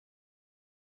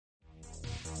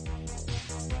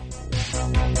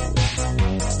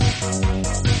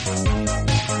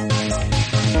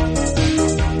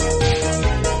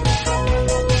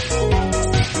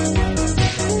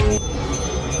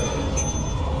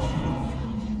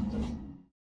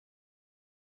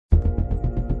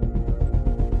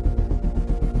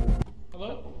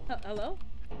Hello?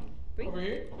 Over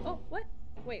here? Oh, what?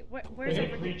 Wait, where's There's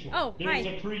over a creature. here? Oh, There hi. is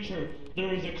a creature.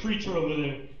 There is a creature over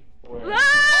there. Where?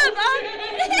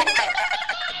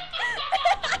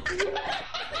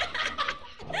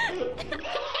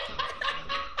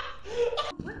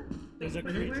 There's a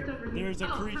creature. There is a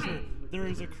creature. There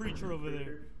is a creature over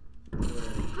there.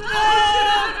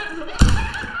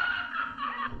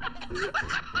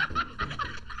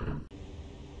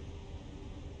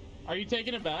 Are you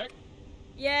taking it back?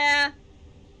 Yeah.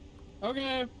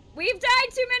 Okay. We've died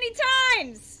too many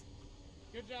times.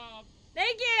 Good job.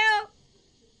 Thank you.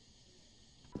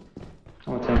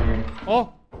 What's in here?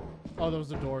 Oh! Oh, that was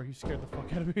the door. He scared the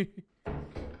fuck out of me.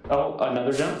 Oh,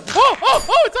 another jump?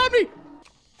 Oh, it's on me!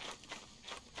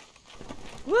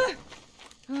 Woo.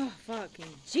 Oh,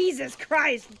 fucking Jesus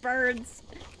Christ, birds.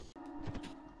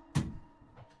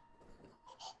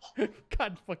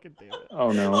 God fucking damn it.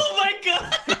 Oh no. Oh my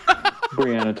god!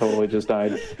 Brianna totally just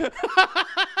died.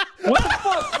 What the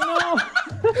fuck? No!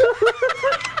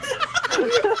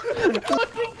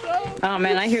 Oh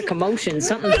man, I hear commotion.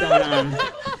 Something's going on.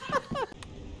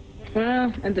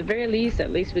 Well, at the very least,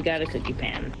 we got a cookie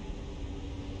pan.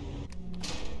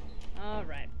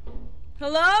 Alright.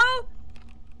 Hello?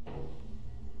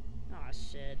 Aw,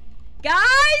 shit.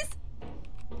 Guys?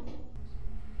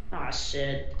 Aw,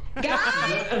 shit.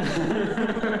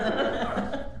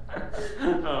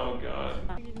 Oh god.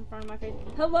 In front of my face.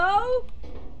 Hello?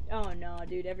 Oh no,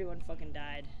 dude, everyone fucking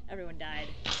died. Everyone died.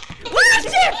 Where's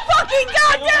shit fucking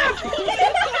goddamn?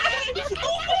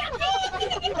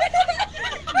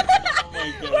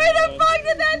 Where the fuck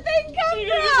did that thing come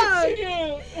from?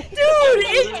 Dude,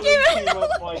 it came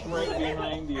like right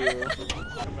behind you.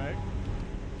 Come back.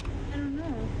 I don't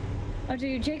know. Oh,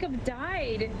 dude, Jacob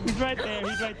died. He's right there.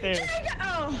 He's right there. Jacob!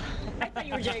 Oh, I thought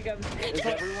you were Jacob. Is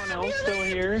everyone else still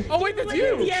here? Oh, wait, that's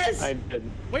you! Yes! I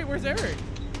didn't. Wait, where's Eric?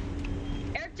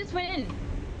 Eric just went in.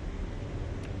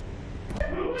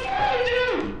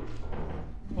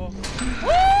 Oh.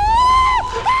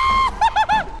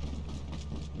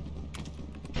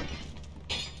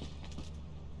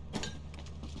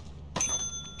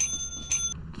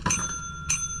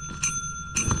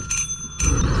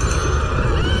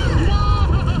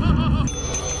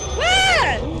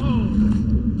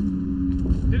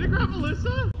 Did it grab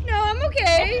Melissa? No, I'm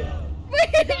okay. Wait,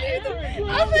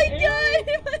 oh my god.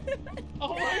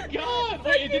 Oh my god!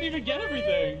 Wait, it didn't even get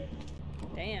everything.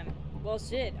 Damn. Well,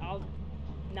 shit. I'll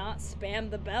not spam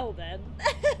the bell then.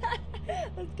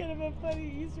 That's kind of a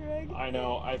funny Easter egg. I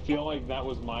know. I feel like that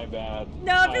was my bad.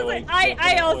 No, it feels like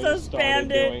I also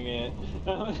spammed it. Doing it.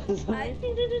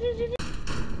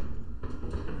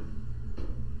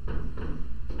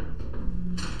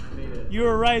 You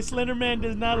were right. Slenderman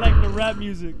does not like the rap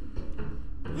music.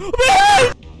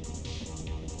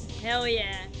 Hell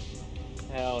yeah.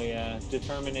 Hell yeah.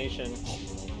 Determination.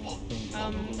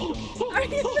 Are you,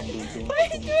 what are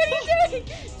you doing?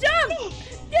 Jump!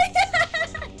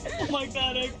 Oh my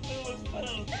god, I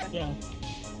fell. Yeah.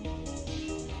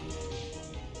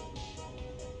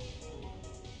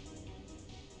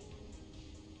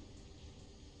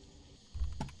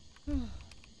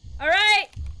 Alright!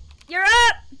 You're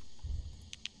up!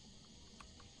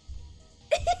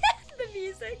 The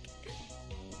music.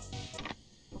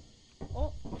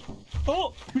 Oh.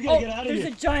 Oh! We gotta get out of There's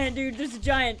here. a giant, dude. There's a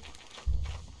giant.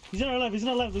 He's on our left. He's on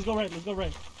our left. Let's go right. Let's go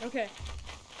right. Okay.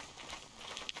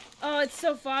 Oh, it's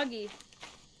so foggy.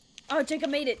 Oh, Jacob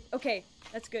made it. Okay,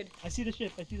 that's good. I see the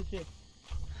ship. I see the ship.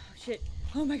 Oh, shit.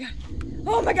 Oh my god.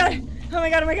 Oh my god. Oh my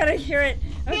god. Oh my god. I hear it.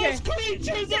 Okay. Those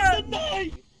creatures Yeah. of the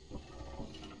night!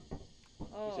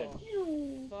 Oh,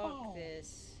 fuck Oh.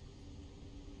 this.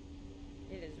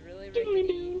 It is really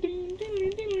rickety.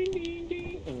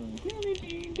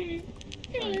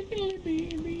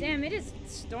 Damn, it is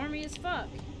stormy as fuck.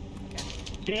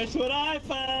 Guess what I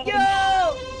found?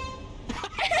 Yo!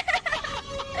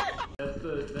 That's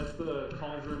the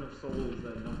cauldron of souls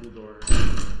that Dumbledore.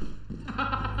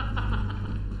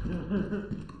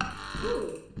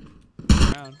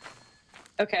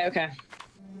 Okay, okay.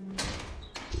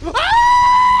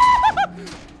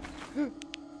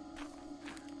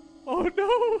 Oh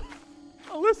no!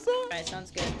 Alyssa! Alright,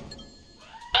 sounds good.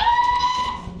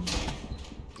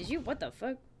 Did you? What the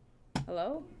fuck?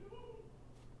 Hello?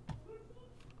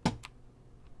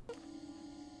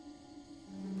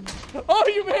 Oh,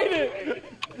 you made it!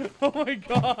 Oh my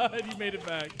god, you made it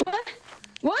back. What?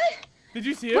 What? Did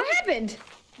you see him? What happened?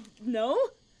 No?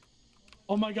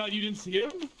 Oh my god, you didn't see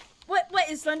him? What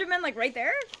is Slenderman like right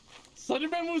there?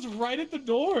 Slenderman was right at the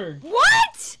door.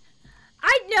 What?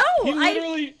 I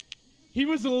know! He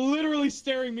was literally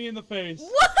staring me in the face.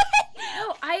 What?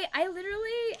 I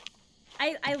literally,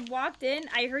 I walked in,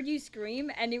 I heard you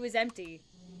scream, and it was empty.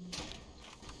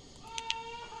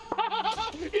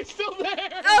 He's still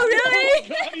there! Oh, really? Oh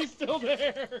my god, he's still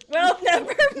there! Well,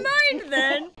 never mind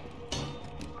then.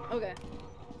 Okay.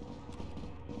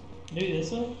 Maybe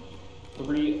this one?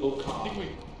 3 I o'clock. think we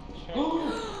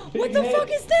What the fuck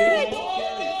is that?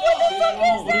 What the fuck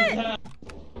is that?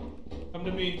 Come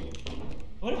to me.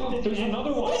 What if there's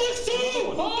another one? Oh, there's two!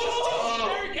 Oh!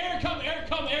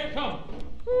 Eric, come!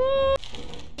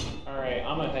 Alright,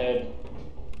 I'm ahead.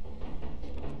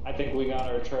 I think we got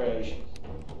our treasure.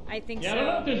 I think Yeah, so. I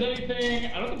don't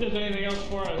know if there's anything else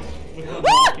for us with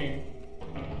unlocking.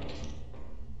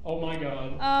 Oh my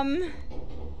god.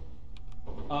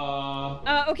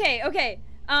 Okay.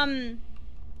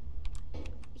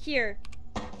 Here.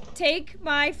 Take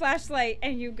my flashlight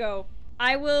and you go.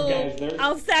 I will. Okay,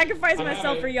 I'll sacrifice I have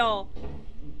myself it. for y'all.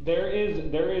 There is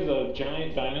a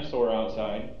giant dinosaur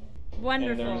outside.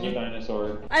 Wonderful. And there's a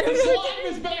dinosaur. I don't The know.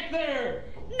 slime is back there!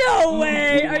 No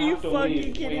way! We Are you have to fucking leave.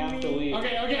 We kidding have to me? leave.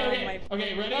 Okay, Oh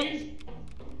my- ready?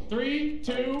 3,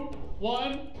 2,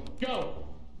 1, go!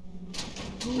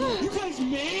 You guys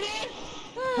made it?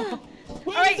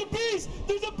 Wait, Alright. there's a beast!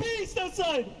 There's a beast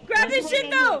outside! Grab this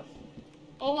shit though!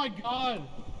 Oh my god!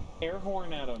 Air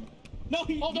horn at him. No,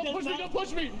 he Oh, don't does push me, not- don't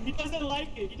push me! He doesn't like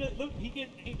it. He does, look, he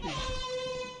gets angry.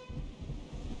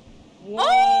 Whoa!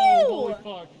 Oh! Holy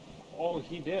fuck. Oh,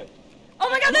 he did. Oh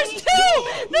my god, there's There's two!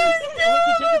 There's Alexa,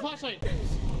 take the two! flashlight.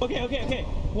 Okay.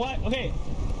 What? Okay.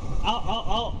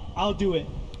 I'll do it.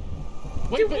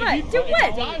 Wait, Do but what? if you- Do if you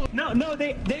what? die- No,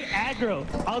 they aggro.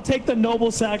 I'll take the noble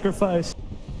sacrifice.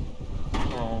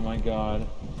 Oh my god.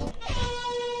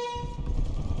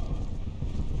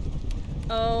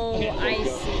 Oh, Okay, I let's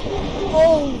go. see.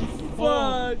 Oh,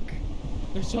 fuck.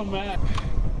 They're so mad.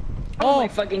 Oh my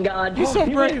fucking god. He's so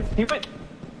brave. He went.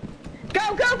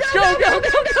 Go! Go!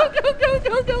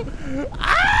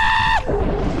 Ah! Oh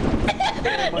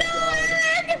my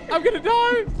god. I'm gonna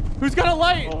die. Who's got a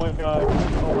light? Oh my god.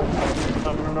 Oh my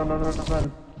god. No. Where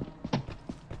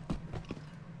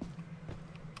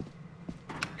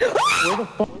the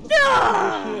fuck?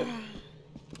 Ah!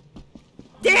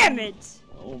 Damn it!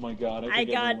 Oh my god. I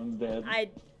think got. everyone's dead.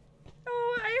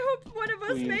 Oh, I hope one of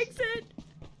us Please. makes it.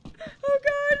 Oh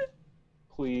god.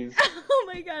 Please. Oh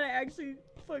my god, I actually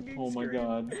fucking Oh my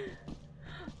screamed. god.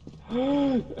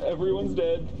 Everyone's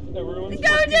dead. Everyone's Go,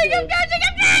 fucking Jacob! dead. Go,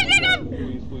 Jacob!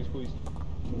 Please.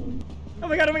 Oh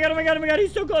my god,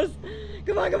 he's so close.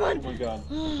 Come on. Oh my god.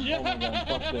 Oh my god.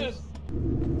 Fuck this.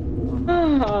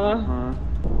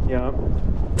 Yep.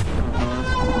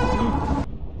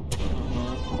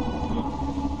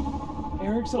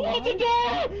 Eric's alive? Oh my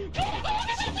god!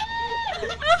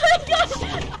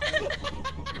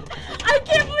 I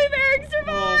can't believe Eric survived!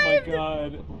 Oh my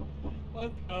god.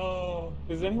 Let's go.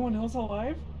 Is anyone else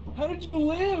alive? How did you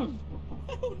live?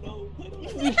 I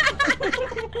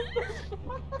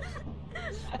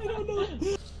don't know.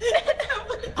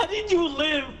 How did you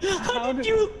live?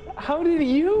 How did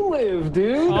you live,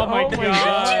 dude? Oh my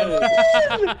god.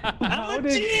 How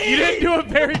did cheat. you You didn't do a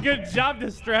very good job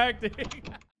distracting.